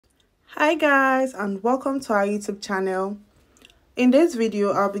Hi guys, and welcome to our YouTube channel. In this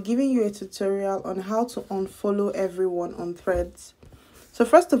video, I'll be giving you a tutorial on how to unfollow everyone on Threads. So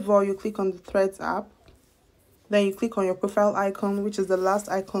first of all, you click on the Threads app. Then you click on your profile icon, which is the last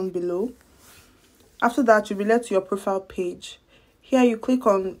icon below. After that, you'll be led to your profile page. Here you click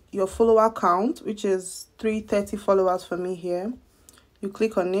on your follower count, which is 330 followers for me here. You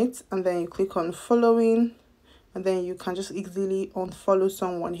click on it and then you click on following, and then you can just easily unfollow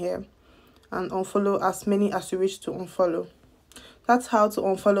someone here and unfollow as many as you wish to unfollow. That's how to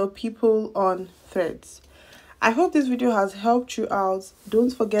unfollow people on Threads. I hope this video has helped you out. Don't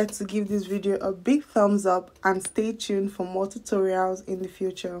forget to give this video a big thumbs up and stay tuned for more tutorials in the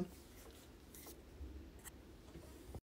future.